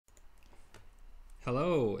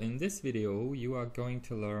Hello, in this video you are going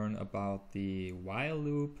to learn about the while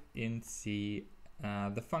loop in C,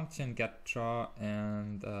 the function getchar,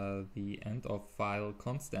 and the end of file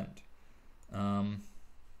constant.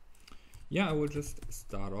 Yeah, I will just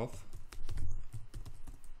start off.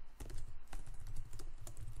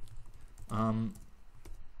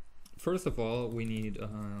 First of all, we need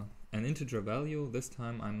an integer value. This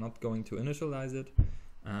time I'm not going to initialize it,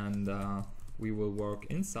 and we will work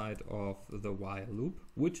inside of the while loop,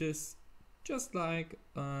 which is just like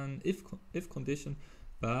an if condition,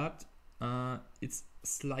 but it's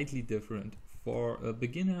slightly different. For a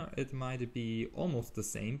beginner it might be almost the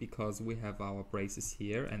same, because we have our braces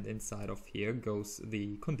here, and inside of here goes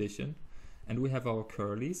the condition, and we have our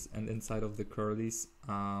curlies, and inside of the curlies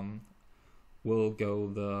will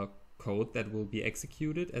go the code that will be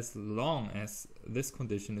executed as long as this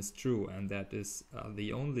condition is true, and that is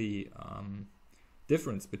the only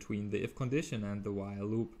difference between the if condition and the while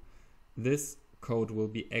loop. This code will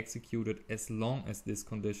be executed as long as this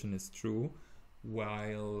condition is true,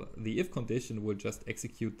 while the if condition will just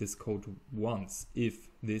execute this code once if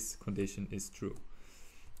this condition is true.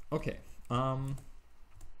 Okay,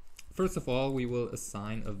 first of all, we will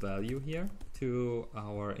assign a value here to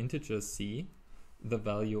our integer c, the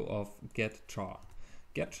value of getchar.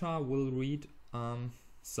 Getchar will read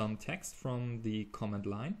some text from the command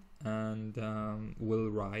line and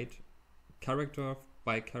will write character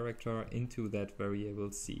by character into that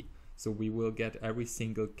variable c. So we will get every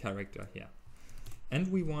single character here,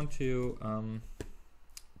 and we want to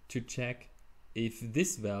check if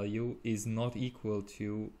this value is not equal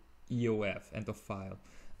to EOF, end of file.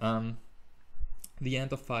 The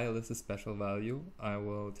end of file is a special value. I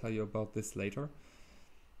will tell you about this later.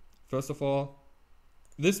 First of all,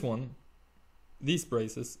 these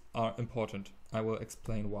braces are important. I will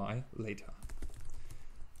explain why later.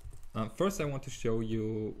 First, I want to show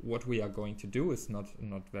you what we are going to do. It's not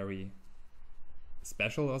very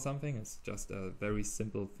special or something. It's just a very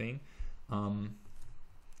simple thing.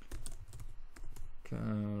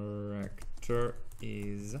 Character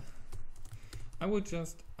is. I want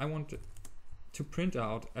to print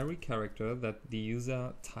out every character that the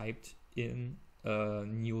user typed in a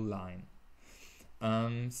new line.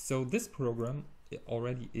 So this program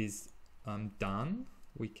already is done.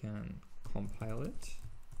 We can compile it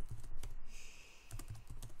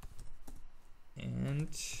and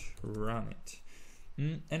run it.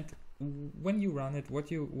 And when you run it, what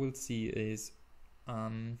you will see is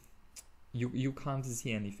you can't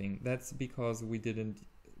see anything. That's because we didn't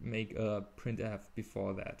make a printf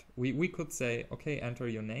before that. We could say, okay, enter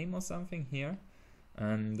your name or something here,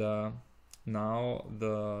 and now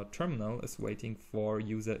the terminal is waiting for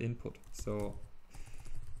user input. So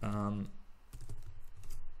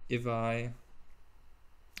if I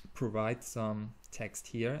provide some text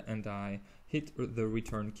here and I hit the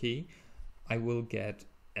return key, I will get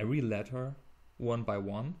every letter one by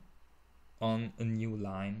one on a new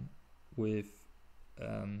line with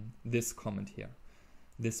this comment here.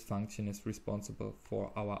 This function is responsible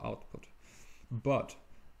for our output. But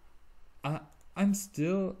I'm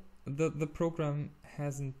still, the program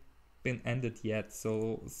hasn't been ended yet.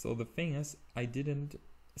 So the thing is, I didn't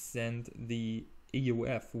send the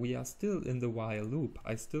EOF. We are still in the while loop.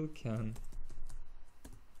 I still can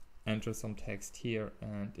enter some text here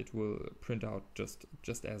and it will print out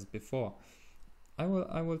just as before. I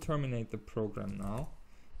will terminate the program now,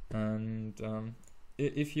 and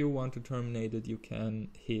if you want to terminate it, you can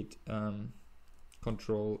hit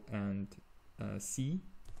Control and C,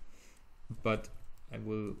 but I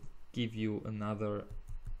will give you another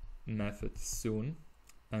method soon,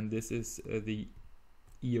 and this is the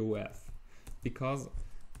EOF, because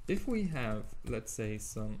if we have, let's say,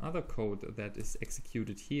 some other code that is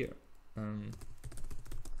executed here,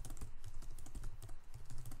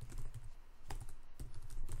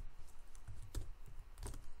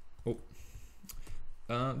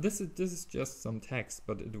 this is just some text,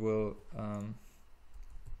 but it will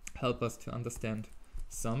help us to understand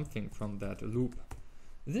something from that loop.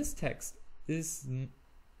 This text is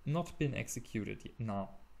not been executed now.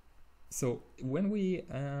 So when we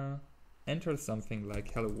enter something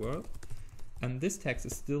like hello world, and this text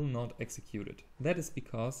is still not executed, that is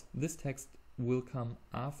because this text will come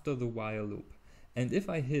after the while loop. And if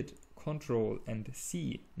I hit Control and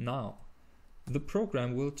C now, the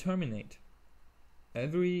program will terminate.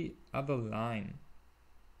 Every other line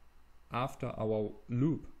after our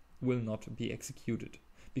loop will not be executed,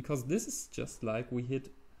 because this is just like we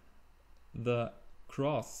hit the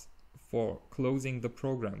cross for closing the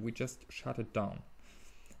program. We just shut it down.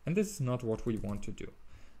 And this is not what we want to do.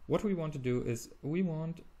 What we want to do is we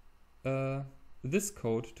want a this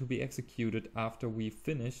code to be executed after we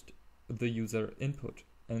finished the user input.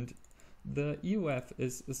 And the EUF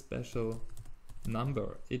is a special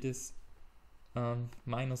number. It is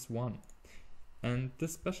 -1. And the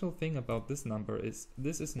special thing about this number is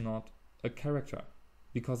this is not a character,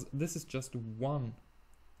 because this is just one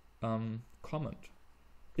comment.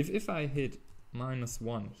 If I hit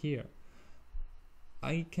 -1 here,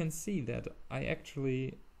 I can see that I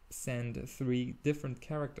actually send 3 different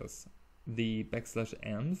characters. The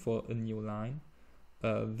 \n for a new line,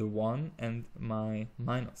 the 1, and my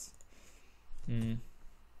minus.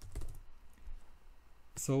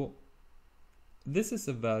 So this is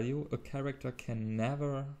a value a character can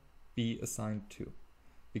never be assigned to,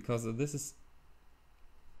 because this is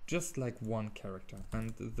just like one character.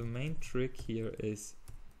 And the main trick here is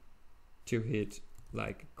to hit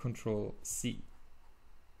like Control C.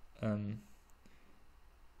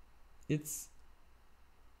 It's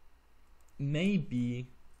maybe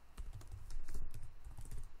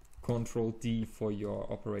Control D for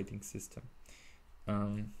your operating system.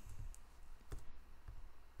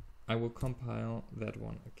 I will compile that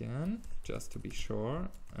one again just to be sure,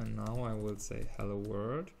 and now I will say hello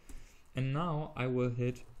world, and now I will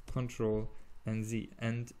hit Control and Z,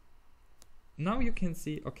 and now you can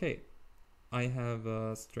see, okay, I have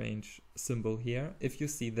a strange symbol here. If you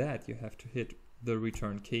see that, you have to hit the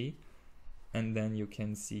return key, and then you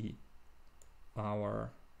can see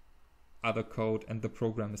our other code and the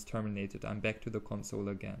program is terminated. I'm back to the console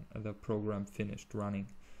again, and the program finished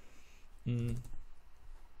running.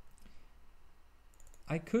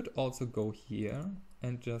 I could also go here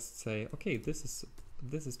and just say, okay, this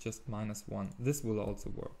is just -1. This will also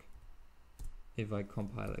work. If I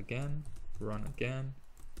compile again, run again,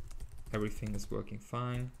 everything is working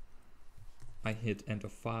fine. I hit end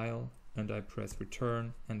of file and I press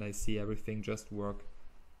return, and I see everything just work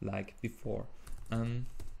like before.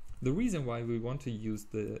 The reason why we want to use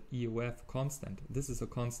the EUF constant, this is a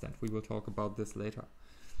constant, we will talk about this later,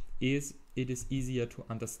 is it is easier to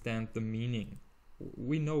understand the meaning.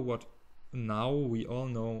 We know what now, we all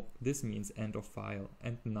know this means end of file,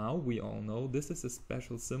 and now we all know this is a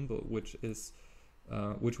special symbol which is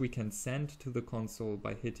which we can send to the console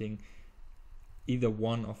by hitting either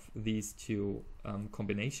one of these two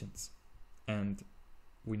combinations, and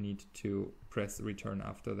we need to press return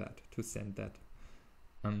after that to send that.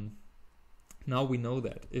 Now we know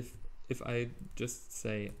that if I just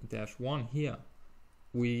say -1 here,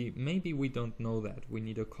 maybe we don't know that. We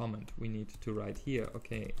need a comment. We need to write here,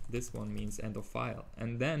 okay, this one means end of file,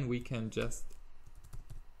 and then we can just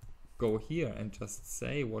go here and just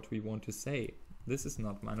say what we want to say. This is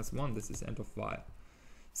not -1, this is end of file.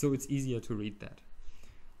 So it's easier to read that.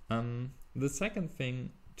 The second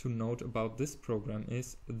thing to note about this program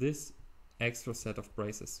is this extra set of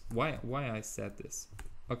braces. Why I said this?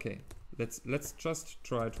 Okay, let's just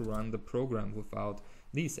try to run the program without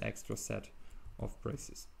these extra set of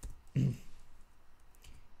braces.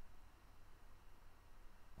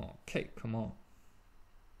 Okay, come on.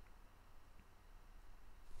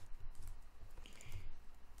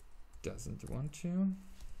 Doesn't want to.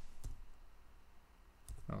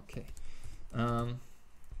 Okay.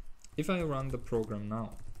 If I run the program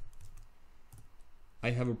now,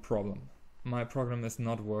 I have a problem. My program is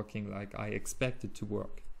not working like I expect it to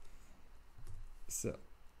work. So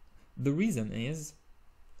the reason is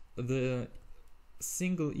the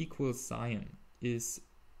single equal sign is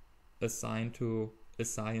assigned to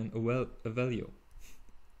assign a value.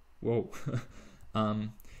 Whoa.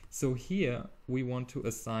 So here we want to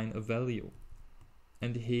assign a value,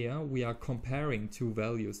 and here we are comparing two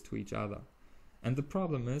values to each other. And the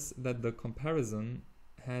problem is that the comparison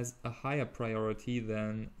has a higher priority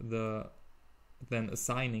than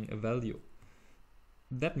assigning a value.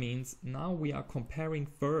 That means now we are comparing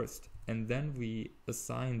first, and then we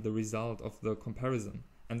assign the result of the comparison.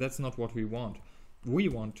 And that's not what we want. We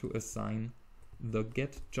want to assign the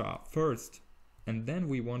getchar first, and then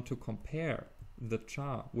we want to compare the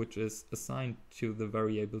char, which is assigned to the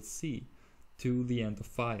variable c, to the end of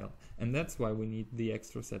file. And that's why we need the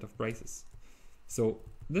extra set of braces. So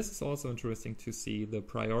this is also interesting to see the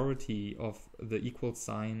priority of the equal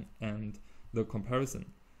sign and the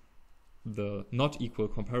comparison, the not equal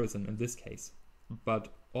comparison in this case,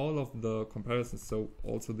 but all of the comparisons, so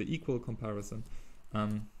also the equal comparison,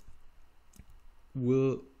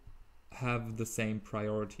 will have the same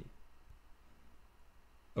priority.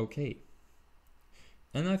 Okay,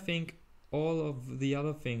 and I think all of the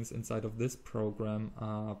other things inside of this program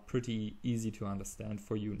are pretty easy to understand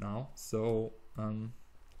for you now. So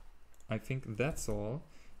I think that's all.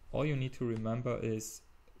 All you need to remember is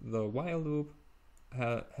the while loop,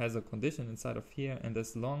 has a condition inside of here, and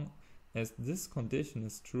as long as this condition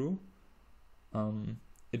is true,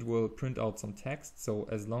 it will print out some text. So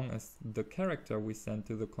as long as the character we send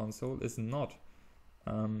to the console is not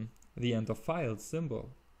the end of file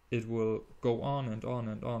symbol, it will go on and on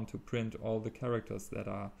and on to print all the characters that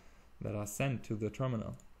are sent to the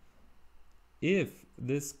terminal. If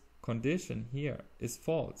this condition here is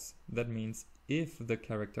false, that means if the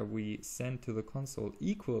character we send to the console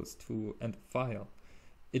equals to end of file,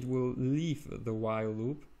 it will leave the while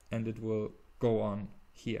loop and it will go on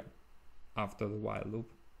here after the while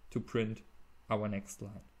loop to print our next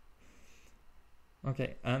line.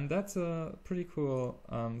 Okay, and that's a pretty cool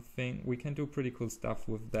thing. We can do pretty cool stuff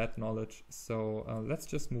with that knowledge. So let's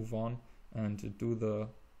just move on and do the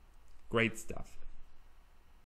great stuff.